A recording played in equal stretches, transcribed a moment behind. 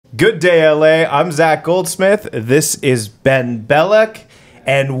Good day, LA. I'm Zach Goldsmith. This is Ben Belek,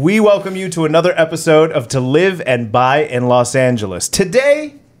 and we welcome you to another episode of To Live and Buy in Los Angeles.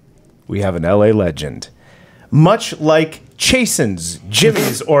 Today, we have an LA legend. Much like Chasen's,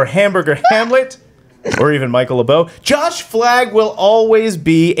 Jimmy's, or Hamburger Hamlet, or even Michael LeBeau, Josh Flagg will always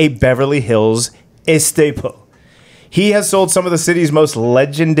be a Beverly Hills staple. He has sold some of the city's most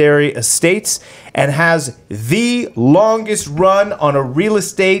legendary estates and has the longest run on a real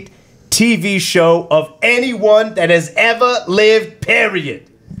estate TV show of anyone that has ever lived, period.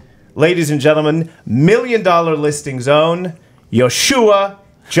 Ladies and gentlemen, $1 Million Listings own Joshua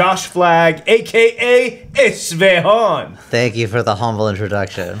Josh Flagg, a.k.a. Isvehan. Thank you for the humble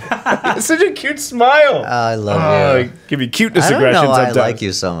introduction. Such a cute smile. I love you. Give you cuteness I don't aggression know why sometimes. I like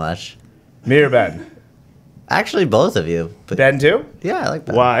you so much. Me or Ben? Actually, both of you. But Ben too? yeah, I like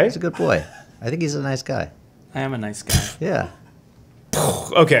Ben. Why? He's a good boy. I think he's a nice guy. I am a nice guy. Yeah.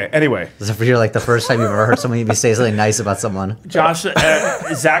 Okay, anyway. Except for you're like the first time you've ever heard somebody say something nice about someone. Josh,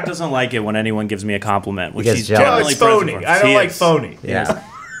 Zach doesn't like it when anyone gives me a compliment, which gets he's jealous. No, generally it's phony. present for. I don't He like is. phony. Yeah.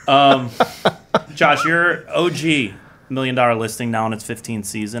 Josh, you're OG $1 Million Listing now in its 15th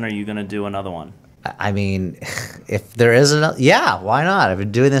season. Are you going to do another one? I mean, if there is another, yeah, why not? I've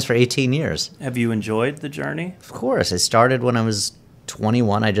been doing this for 18 years. Have you enjoyed the journey? Of course. It started when I was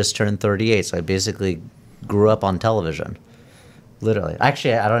 21. I just turned 38, so I basically grew up on television. Literally.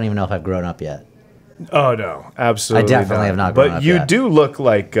 Actually, I don't even know if I've grown up yet. Oh, no. Absolutely I definitely have not grown But up you yet. do look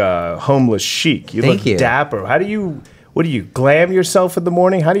like homeless chic. You Thank look you. dapper. What do you, glam yourself in the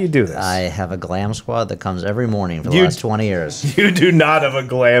morning? How do you do this? I have a glam squad that comes every morning for the You- last 20 years. You do not have a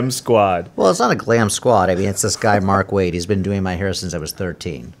glam squad. Well, it's not a glam squad. I mean, it's this guy, Mark Wade. He's been doing my hair since I was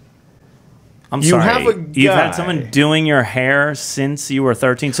 13. I'm You sorry. have a You've guy. had someone doing your hair since you were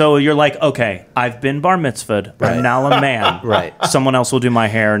 13. So you're like, okay, I've been bar mitzvahed. Right. I'm now a man. Right. Someone else will do my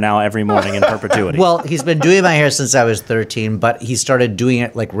hair now every morning in perpetuity. Well, he's been doing my hair since I was 13, but he started doing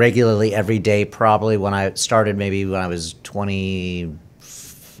it like regularly every day, probably when I started, maybe when I was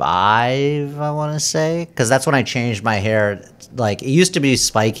 25, I want to say. Because that's when I changed my hair. Like, it used to be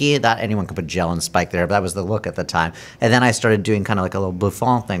spiky. That anyone could put gel and spike there, but that was the look at the time. And then I started doing kind of like a little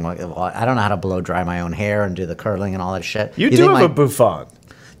bouffant thing. Like, well, I don't know how to blow dry my own hair and do the curling and all that shit. You do think have a bouffant.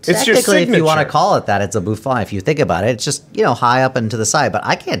 It's your Technically, signature. if you want to call it that, it's a bouffant. If you think about it, it's just, high up and to the side. But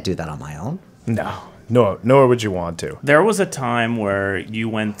I can't do that on my own. No, nor would you want to. There was a time where you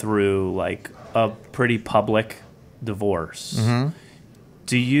went through like a pretty public divorce. Mm-hmm.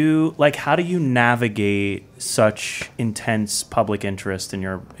 How do you navigate such intense public interest in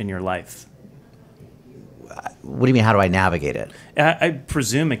your life? What do you mean, how do I navigate it? I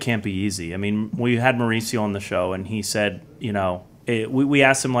presume it can't be easy. I mean, we had Mauricio on the show, and he said, we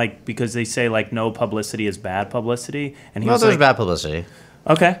asked him, like, because they say, like, no publicity is bad publicity. And he Well, was there's like, bad publicity.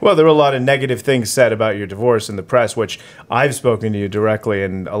 okay. Well, there were a lot of negative things said about your divorce in the press, which I've spoken to you directly,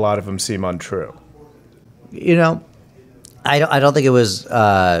 and a lot of them seem untrue. I don't think it was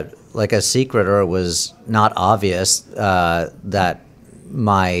like a secret, or it was not obvious that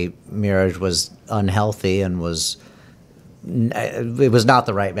my marriage was unhealthy and it was not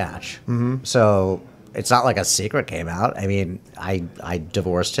the right match. Mm-hmm. So it's not like a secret came out. I mean, I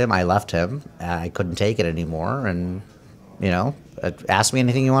divorced him. I left him. I couldn't take it anymore. And, ask me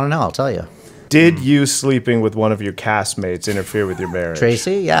anything you want to know. I'll tell you. Did you sleeping with one of your castmates interfere with your marriage?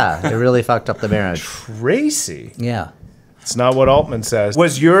 Tracy? Yeah. It really fucked up the marriage. Tracy? Yeah. It's not what Altman says.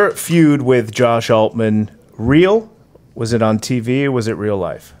 Was your feud with Josh Altman real? Was it on TV or was it real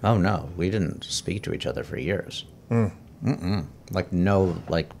life? Oh, no. We didn't speak to each other for years.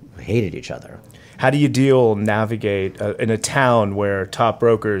 Hated each other. How do you navigate in a town where top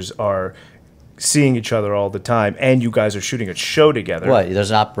brokers are seeing each other all the time and you guys are shooting a show together? What?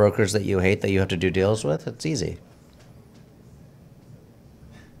 There's not brokers that you hate that you have to do deals with? It's easy.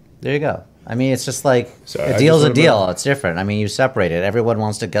 There you go. I mean, it's just like Sorry, a I deal's just a wanna deal. know. It's different. I mean, you separate it. Everyone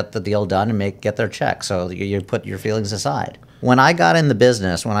wants to get the deal done and get their check. So you put your feelings aside. When I got in the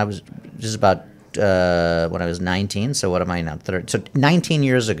business, when I was just about when I was 19, so what am I now? 30. So 19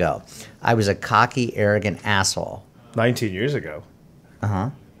 years ago, I was a cocky, arrogant asshole. 19 years ago. Uh-huh.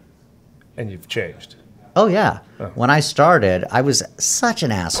 And you've changed. Oh, yeah. When I started, I was such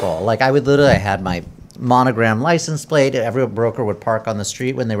an asshole. Like, I had my monogram license plate. Every broker would park on the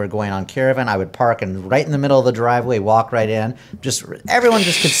street when they were going on Caravan. I would park right in the middle of the driveway, walk right in. Everyone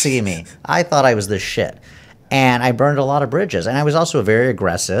just could see me. I thought I was the shit. And I burned a lot of bridges. And I was also very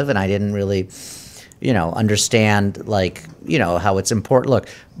aggressive, and I didn't really understand like, how it's important. Look,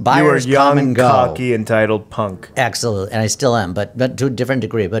 You were buyers come young, and go. cocky, entitled punk. Absolutely, and I still am, but to a different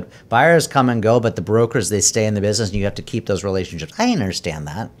degree. But buyers come and go, but the brokers, they stay in the business, and you have to keep those relationships. I didn't understand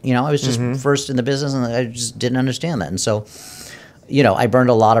that. I was just first in the business, and I just didn't understand that. And so, I burned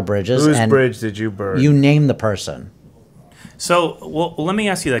a lot of bridges. Whose and bridge did you burn? You name the person. So, well, let me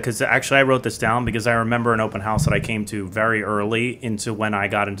ask you that, because actually I wrote this down because I remember an open house that I came to very early into when I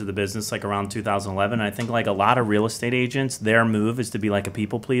got into the business, like around 2011. And I think like a lot of real estate agents, their move is to be like a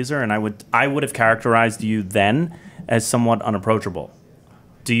people pleaser. And I would have characterized you then as somewhat unapproachable.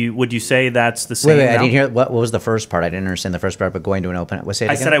 Would you say that's the same? Wait, now? I didn't hear what was the first part. I didn't understand the first part. But going to an open, say it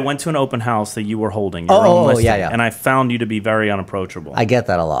I again? said I went to an open house that you were holding. Your Oh, own listing, yeah. And I found you to be very unapproachable. I get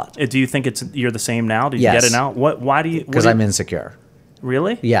that a lot. Do you think you're the same now? Did you Yes. get it now? Why do you? Because I'm insecure.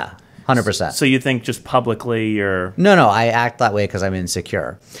 Really? Yeah, 100%. So you think just publicly you're... No, I act that way because I'm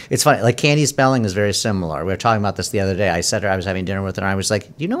insecure. It's funny. Like Candy Spelling is very similar. We were talking about this the other day. I said I was having dinner with her, and I was like,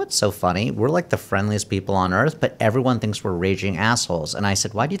 you know what's so funny? We're like the friendliest people on earth, but everyone thinks we're raging assholes. And I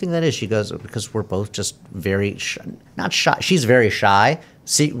said, why do you think that is? She goes, because we're both just very not shy. She's very shy.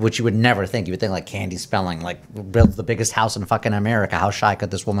 See, which you would never think. You would think like Candy Spelling, like built the biggest house in fucking America. How shy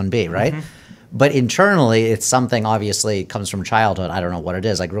could this woman be, right? But internally, it's something obviously comes from childhood. I don't know what it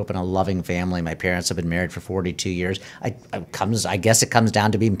is. I grew up in a loving family. My parents have been married for 42 years. I guess it comes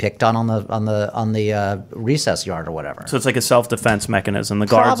down to being picked on the recess yard or whatever. So it's like a self-defense mechanism. The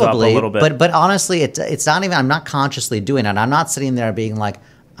guard's up a little bit. But honestly, it's not even. I'm not consciously doing it. I'm not sitting there being like,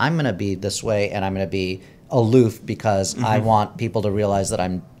 I'm going to be this way and I'm going to be aloof because I want people to realize that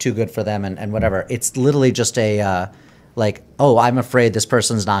I'm too good for them and whatever. It's literally just a like, oh, I'm afraid this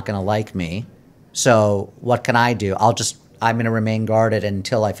person's not going to like me. So what can I do? I'm going to remain guarded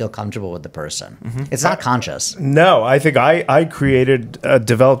until I feel comfortable with the person. It's not conscious. No, I think I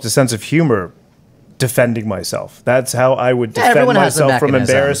developed a sense of humor defending myself. That's how I would defend everyone has a myself from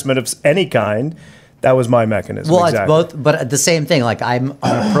mechanism. embarrassment of any kind. That was my mechanism. Well, exactly. it's both, but the same thing. Like I'm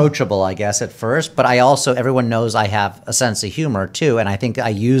unapproachable, I guess, at first, but I also, everyone knows I have a sense of humor too, and I think I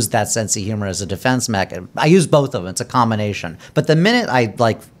use that sense of humor as a defense mechanism. I use both of them. It's a combination. But the minute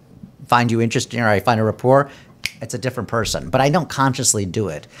I find you interesting or I find a rapport, it's a different person. But I don't consciously do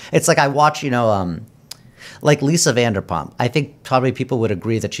it. It's like I watch, like Lisa Vanderpump. I think probably people would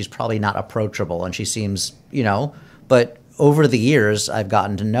agree that she's probably not approachable, and she seems, but over the years I've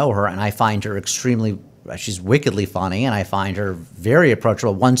gotten to know her, and I find her she's wickedly funny, and I find her very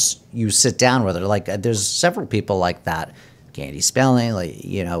approachable once you sit down with her. Like there's several people like that. Candy Spelling,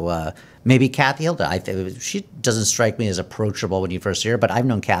 maybe Kathy Hilda. She doesn't strike me as approachable when you first hear her, but I've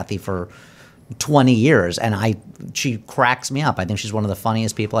known Kathy for 20 years, and she cracks me up. I think she's one of the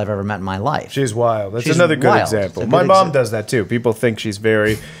funniest people I've ever met in my life. She's wild. That's She's another good wild. example. It's a My good mom does that too. People think she's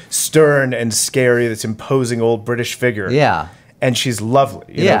very stern and scary, this imposing old British figure. Yeah. And she's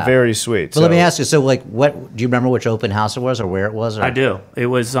lovely. You know, very sweet. But let me ask you, so like, what do you remember which open house it was or where it was? Or? I do. It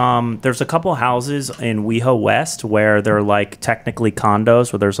was there's a couple houses in WeHo West where they're like technically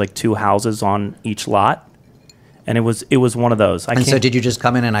condos where there's like two houses on each lot. And it was one of those. So did you just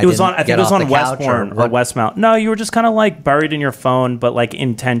come in and I think it was on Westbourne or Westmount. No, you were just kind of like buried in your phone, but like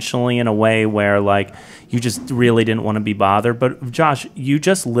intentionally in a way where like you just really didn't want to be bothered. But Josh, you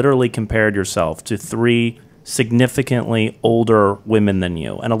just literally compared yourself to three significantly older women than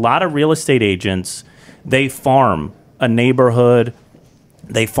you. And a lot of real estate agents, they farm a neighborhood,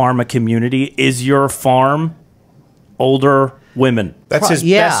 they farm a community. Is your farm older women? That's his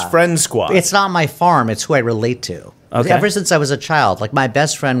best friend squad. It's not my farm. It's who I relate to. Okay. Ever since I was a child, like my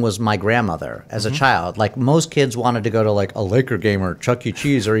best friend was my grandmother as a child. Like most kids wanted to go to like a Laker game or Chuck E.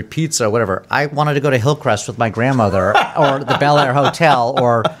 Cheese or eat pizza or whatever. I wanted to go to Hillcrest with my grandmother or the Bel Air Hotel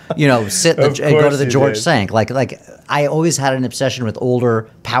or, sit and go to the George Sank. Like I always had an obsession with older,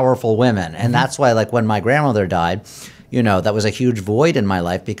 powerful women. And that's why like when my grandmother died, that was a huge void in my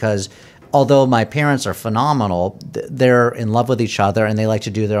life because although my parents are phenomenal, they're in love with each other and they like to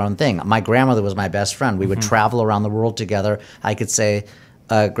do their own thing. My grandmother was my best friend. We would travel around the world together. I could say,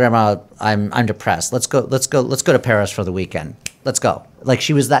 "Grandma, I'm depressed. Let's go to Paris for the weekend. Let's go." Like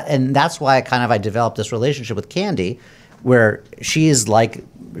she was that, and that's why I developed this relationship with Candy, where she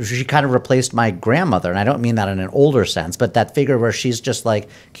kind of replaced my grandmother, and I don't mean that in an older sense, but that figure where she's just like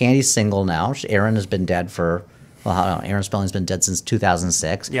Candy's single now. Aaron has been dead for. Well, I don't know. Aaron Spelling's been dead since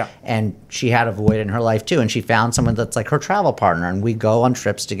 2006. Yeah. And she had a void in her life, too. And she found someone that's like her travel partner. And we go on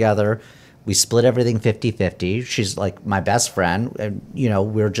trips together. We split everything 50-50. She's like my best friend. And,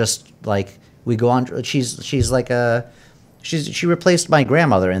 we're just like, we go on. She's like she replaced my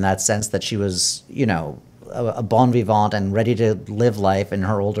grandmother in that sense that she was, a bon vivant and ready to live life in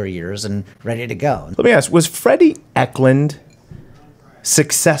her older years and ready to go. Let me ask, was Freddie Eklund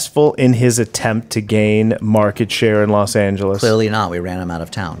successful in his attempt to gain market share in Los Angeles? Clearly not. We ran him out of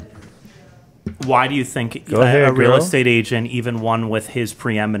town. Why do you think ahead, a real girl. estate agent, even one with his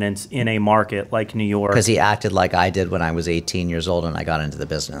preeminence in a market like New York? Because he acted like I did when I was 18 years old and I got into the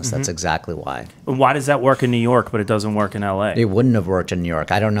business. That's exactly why. Why does that work in New York, but it doesn't work in LA? It wouldn't have worked in New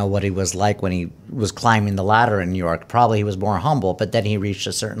York. I don't know what he was like when he was climbing the ladder in New York. Probably he was more humble, but then he reached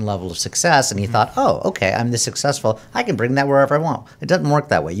a certain level of success and he thought, oh, okay, I'm this successful. I can bring that wherever I want. It doesn't work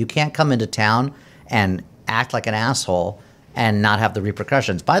that way. You can't come into town and act like an asshole and not have the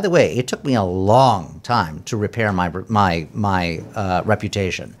repercussions. By the way, it took me a long time to repair my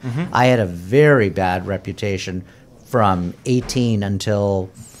reputation. I had a very bad reputation from 18 until,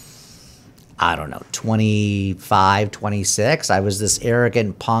 I don't know, 25, 26. I was this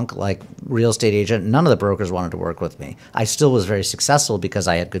arrogant punk, like real estate agent. None of the brokers wanted to work with me. I still was very successful because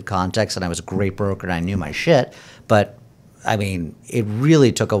I had good contacts and I was a great broker and I knew my shit. But I mean, it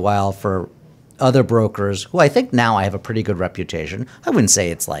really took a while for other brokers, who I think now I have a pretty good reputation. I wouldn't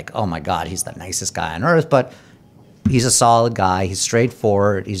say it's like, oh my God, he's the nicest guy on earth, but he's a solid guy. He's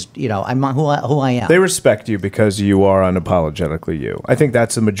straightforward. He's, you know, I'm who I am. They respect you because you are unapologetically you. I think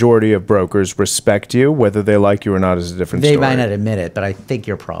that's the majority of brokers respect you. Whether they like you or not is a different They story. might not admit it, but I think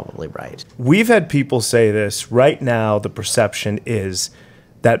you're probably right. We've had people say this. Right now, the perception is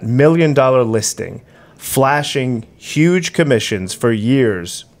that $1 million listing, flashing huge commissions for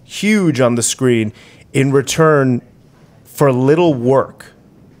years, huge on the screen, in return for little work,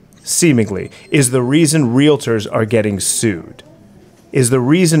 seemingly, is the reason realtors are getting sued, is the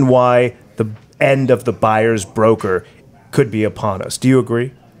reason why the end of the buyer's broker could be upon us. Do you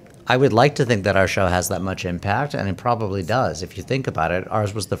agree? I would like to think that our show has that much impact, and it probably does. If you think about it,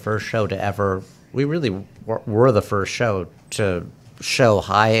 ours was the first show to ever, we really were the first show to show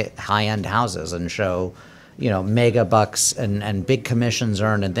high-end houses and show, you know, mega bucks and big commissions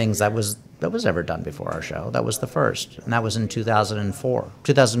earned and things. That was ever done before our show. That was the first, and that was in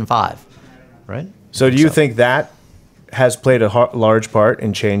 2005, right? So do you think that has played a large part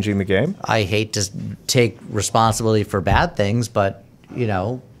in changing the game? I hate to take responsibility for bad things, but, you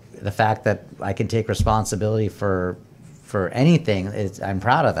know, the fact that I can take responsibility for anything, I'm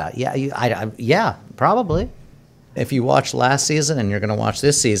proud of that. Yeah, yeah, probably. If you watch last season and you're going to watch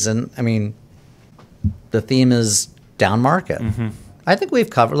this season, I mean, the theme is down market. I think we've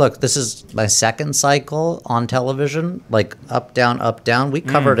covered, look, this is my second cycle on television, like up, down, up, down. We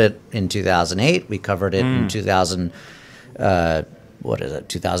covered it in 2008. We covered it in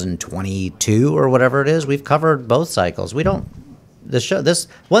 2022 or whatever it is. We've covered both cycles. We don't, this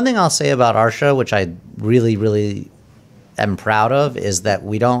one thing I'll say about our show, which I really, really am proud of, is that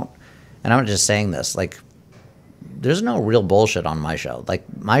we don't, and I'm just saying this, like, there's no real bullshit on my show. Like,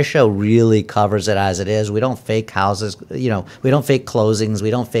 my show really covers it as it is. We don't fake houses, you know, we don't fake closings, we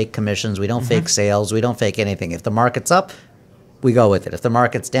don't fake commissions, we don't fake sales, we don't fake anything. If the market's up, we go with it. If the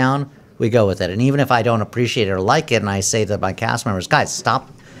market's down, we go with it. And even if I don't appreciate it or like it, and I say to my cast members, guys, stop,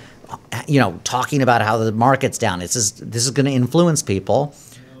 you know, talking about how the market's down. This is going to influence people.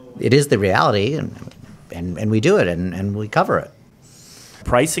 It is the reality, and we do it, and we cover it.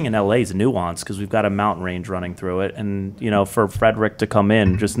 Pricing in LA is nuanced because we've got a mountain range running through it. And, you know, for Frederick to come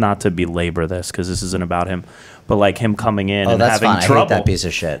in, just not to belabor this because this isn't about him, but like him coming in and that's having fine. trouble. I hate that piece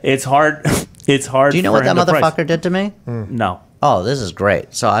of shit. It's hard. It's hard. Do you know what that motherfucker did to me? No. Oh, this is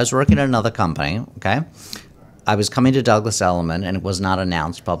great. So I was working at another company, okay? I was coming to Douglas Elliman, and it was not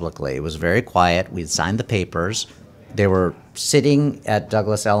announced publicly. It was very quiet. We'd signed the papers. They were sitting at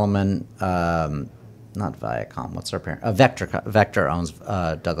Douglas Elliman, not Viacom, what's their parent? Vector owns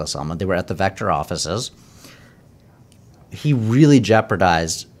Douglas Elliman. They were at the Vector offices. He really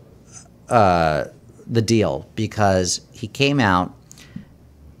jeopardized the deal because he came out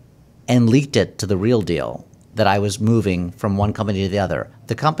and leaked it to the Real Deal that I was moving from one company to the other.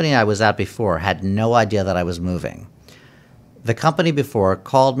 The company I was at before had no idea that I was moving. The company before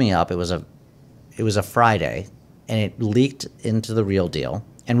called me up. It was a Friday, and it leaked into the Real Deal.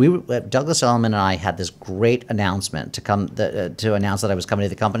 And Douglas Elliman and I had this great announcement to announce that I was coming to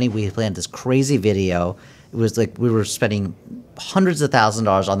the company. We planned this crazy video. It was like we were spending hundreds of thousands of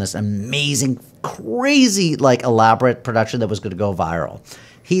dollars on this amazing, crazy, like elaborate production that was going to go viral.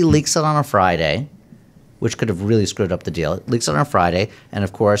 He leaks it on a Friday, which could have really screwed up the deal. It leaks it on a Friday, and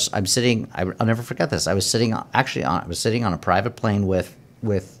of course, I'll never forget this. I was sitting on a private plane with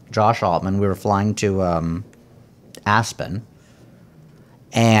Josh Altman. We were flying to Aspen.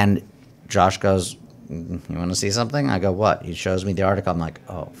 And Josh goes, you want to see something? I go, what? He shows me the article. I'm like,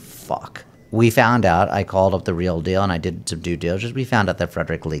 oh, fuck. we found out, I called up The Real Deal and I did some due diligence. We found out that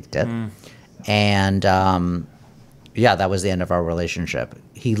Frederick leaked it. And yeah, that was the end of our relationship.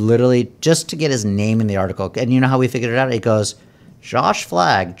 He literally, just to get his name in the article, and you know how we figured it out? It goes, Josh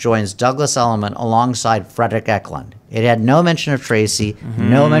Flagg joins Douglas Elliman alongside Frederick Eklund. It had no mention of Tracy,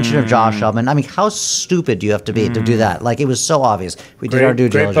 no mention of Josh Elliman. I mean, how stupid do you have to be to do that? Like, it was so obvious. We did our due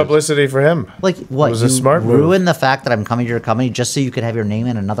diligence. Great publicity for him. Like, what? It was a smart move. Ruin the fact that I'm coming to your company just so you could have your name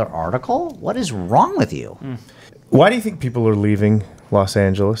in another article? What is wrong with you? Why do you think people are leaving Los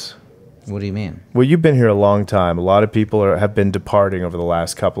Angeles? What do you mean? Well, you've been here a long time. A lot of people have been departing over the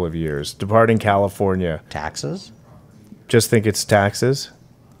last couple of years. Departing California. Taxes? Just think it's taxes?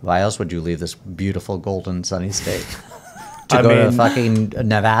 Why else would you leave this beautiful, golden, sunny state? To go to fucking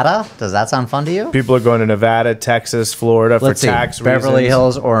Nevada? Does that sound fun to you? People are going to Nevada, Texas, Florida for tax reasons. Beverly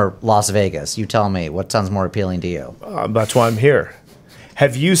Hills or Las Vegas? You tell me. What sounds more appealing to you? That's why I'm here.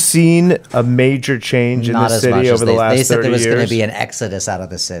 Have you seen a major change in the city over the last 30 years? They said there was going to be an exodus out of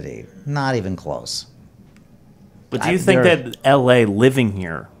the city. Not even close. But do you think that L.A. living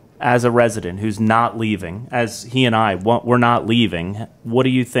here as a resident who's not leaving, as he and I, we're not leaving, what do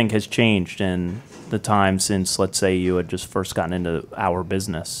you think has changed in the time since, let's say, you had just first gotten into our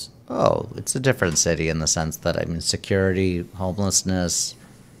business? Oh, it's a different city in the sense that, I mean, security, homelessness,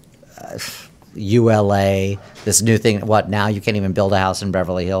 ULA, this new thing. What, now you can't even build a house in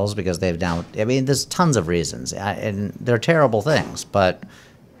Beverly Hills because they've down. I mean, there's tons of reasons, and they're terrible things, but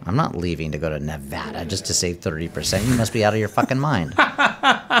I'm not leaving to go to Nevada just to save 30%. You must be out of your fucking mind.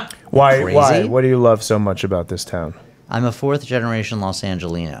 Why? Crazy? Why? What do you love so much about this town? I'm a fourth-generation Los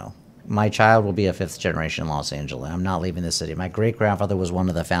Angelino. My child will be a fifth-generation Los Angeles. I'm not leaving the city. My great-grandfather was one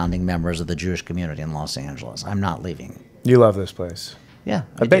of the founding members of the Jewish community in Los Angeles. I'm not leaving. You love this place. Yeah,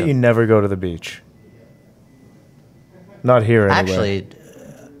 I bet you never go to the beach. Not here anyway. Actually,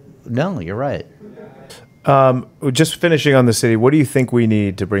 no, you're right. Just finishing on the city, what do you think we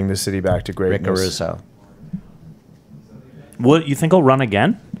need to bring the city back to greatness? Rick Caruso. What, you think he'll run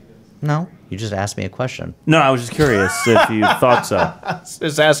again? No, you just asked me a question. No, I was just curious if you thought so.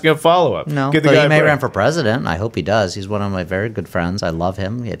 Just asking a follow-up. No, Give the but guy he a may break. run for president. I hope he does. He's one of my very good friends. I love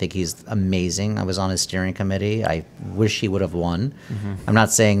him. I think he's amazing. I was on his steering committee. I wish he would have won. I'm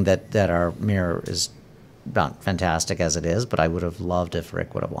not saying that our mayor is not fantastic as it is, but I would have loved if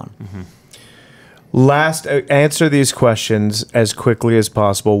Rick would have won. Last, answer these questions as quickly as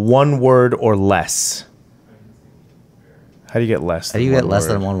possible. One word or less. How do you get less? How do you get less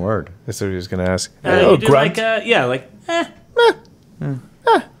than one word? That's what he was going to ask. You do grunt.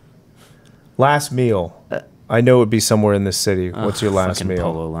 Last meal. I know it would be somewhere in this city. What's your last fucking meal?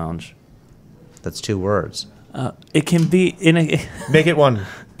 Polo Lounge. That's 2 words. It can be in a. Make it one.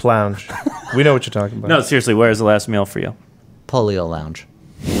 Lounge. We know what you're talking about. No, seriously, where's the last meal for you? Polio Lounge.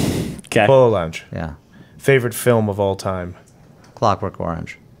 Okay. Polo Lounge. Yeah. Favorite film of all time? Clockwork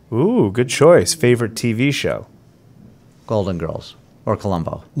Orange. Ooh, good choice. Favorite TV show? Golden Girls. Or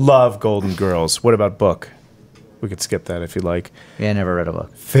Columbo. Love Golden Girls. What about book? We could skip that if you like. Yeah, I never read a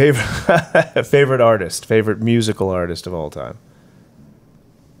book. Favorite artist? Favorite musical artist of all time?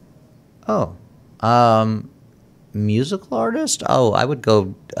 Oh. Musical artist? Oh, I would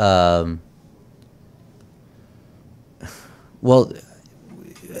go, well,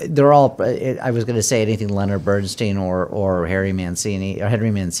 they're all, I was going to say anything Leonard Bernstein or Henry Mancini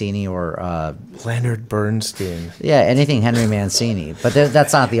or Leonard Bernstein. yeah, anything Henry Mancini. But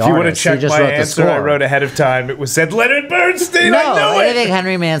that's not the If you want to artist. check He just my wrote the answer, I score. wrote ahead of time. It was said Leonard Bernstein. I No, know anything it.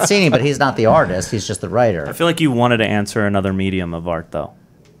 Henry Mancini, but he's not the artist. He's just the writer. I feel like you wanted to answer another medium of art, though.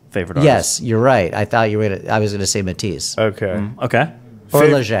 Favorite artist? Yes, you're right. I thought you were. I was going to say Matisse Okay. Okay. or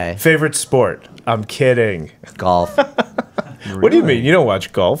Leger. Favorite sport? I'm kidding. Golf. What do you mean? You don't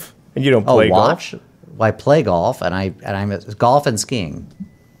watch golf and you don't Oh, play watch? golf? Well, I play golf, and I'm golf and skiing.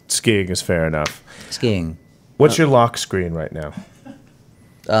 Skiing is fair enough. Skiing. What's your lock screen right now?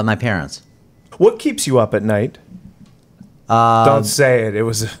 My parents. What keeps you up at night? Don't say it. I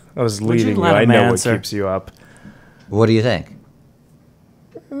was leading you. let I him know answer? what keeps you up. What do you think?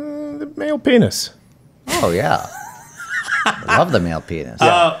 The male penis. Oh yeah, I love the male penis.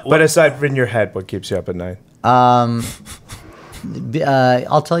 But aside from in your head, what keeps you up at night? I'll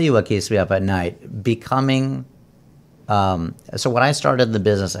tell you what keeps me up at night. Becoming. So when I started the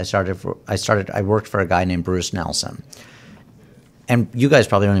business, I worked for a guy named Bruce Nelson, and you guys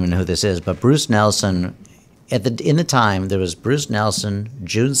probably don't even know who this is, but Bruce Nelson. In the time, there was Bruce Nelson,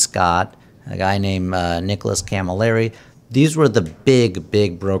 June Scott, a guy named Nicholas Camilleri. These were the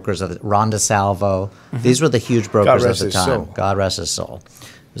big brokers of Ron DeSalvo. These were the huge brokers at the time. soul. God rest his soul.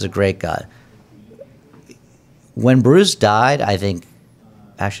 He was a great guy. When Bruce died, I think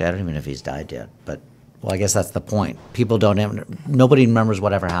Actually, I don't even know if he's died yet. But, well, I guess that's the point. People nobody remembers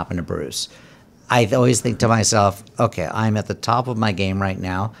whatever happened to Bruce. I always think to myself, okay, I'm at the top of my game right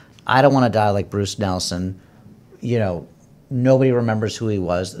now. I don't want to die like Bruce Nelson. You know, nobody remembers who he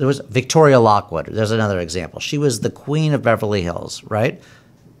was. There was Victoria Lockwood. There's another example. She was the queen of Beverly Hills, right?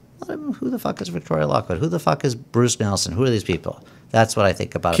 Who the fuck is Victoria Lockwood? Who the fuck is Bruce Nelson? Who are these people? That's what I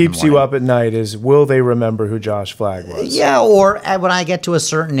think about. Keeps you up at night is, will they remember who Josh Flagg was? Yeah, or when I get to a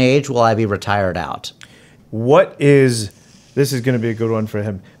certain age, will I be retired out? This is going to be a good one for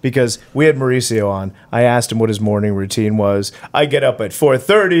him, because we had Mauricio on. I asked him what his morning routine was. I get up at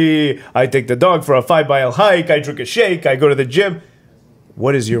 4:30. I take the dog for a 5-mile hike. I drink a shake. I go to the gym.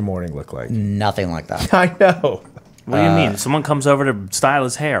 What does your morning look like? Nothing like that. I know. What do you mean? Someone comes over to style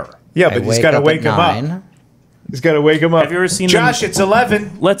his hair. Yeah, but he's got to wake him up. He's got to wake him up. Have you ever seen Josh, it's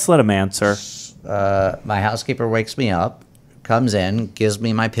 11. Let's let him answer. My housekeeper wakes me up, comes in, gives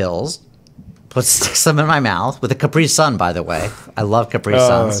me my pills, sticks them in my mouth with a Capri Sun, by the way. I love Capri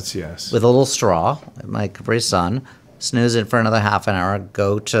Suns. Yes. With a little straw, my Capri Sun. Snooze in for another half an hour.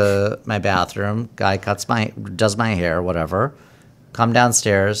 Go to my bathroom. Guy does my hair, whatever. Come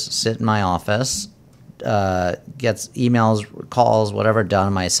downstairs, sit in my office. Gets emails, calls, whatever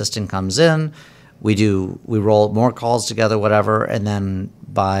done. My assistant comes in. We roll more calls together, whatever, and then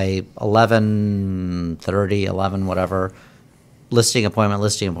by 11:30, 11, whatever, listing appointment,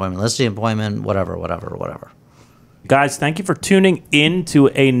 whatever. Guys, thank you for tuning in to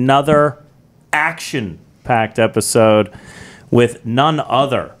another action-packed episode with none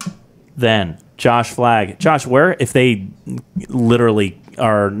other than Josh Flagg. Josh, if they literally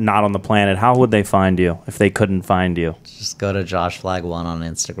are not on the planet, how would they find you if they couldn't find you? Just go to Josh Flagg 1 on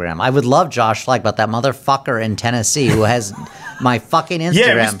Instagram. I would love Josh Flagg, but that motherfucker in Tennessee who has my fucking Instagram.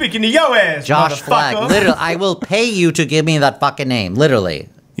 Yeah, we're speaking to your ass, Josh Flagg. Literally, I will pay you to give me that fucking name. Literally.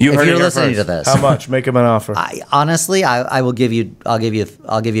 You heard if you're it listening first. to this. How much? Make him an offer. Honestly, I will give you. I'll give you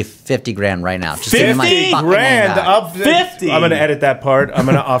 50 grand right now. Just 50 give me my fucking grand. name back. 50. I'm going to edit that part. I'm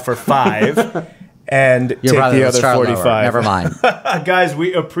going to offer 5 and You're take probably the gonna other start 45. lower. Never mind. Guys,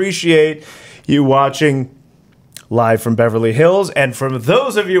 we appreciate you watching live from Beverly Hills, and from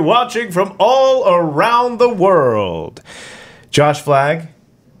those of you watching from all around the world. Josh Flagg,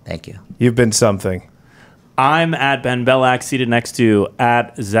 Thank you. you've been something. I'm at Ben Bellac, seated next to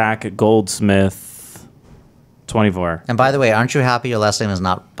at Zach Goldsmith 24. And by the way, aren't you happy your last name is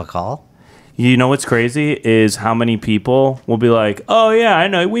not Bacall? You know what's crazy is how many people will be like, "Oh yeah, I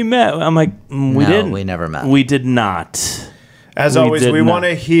know, we met." I'm like, "We didn't. We never met. We did not." As always, we want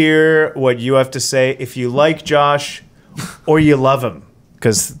to hear what you have to say. If you like Josh or you love him,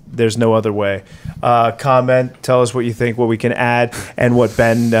 because there's no other way. Comment, tell us what you think, what we can add, and what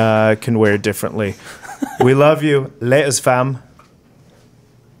Ben can wear differently. We love you. Laters, fam.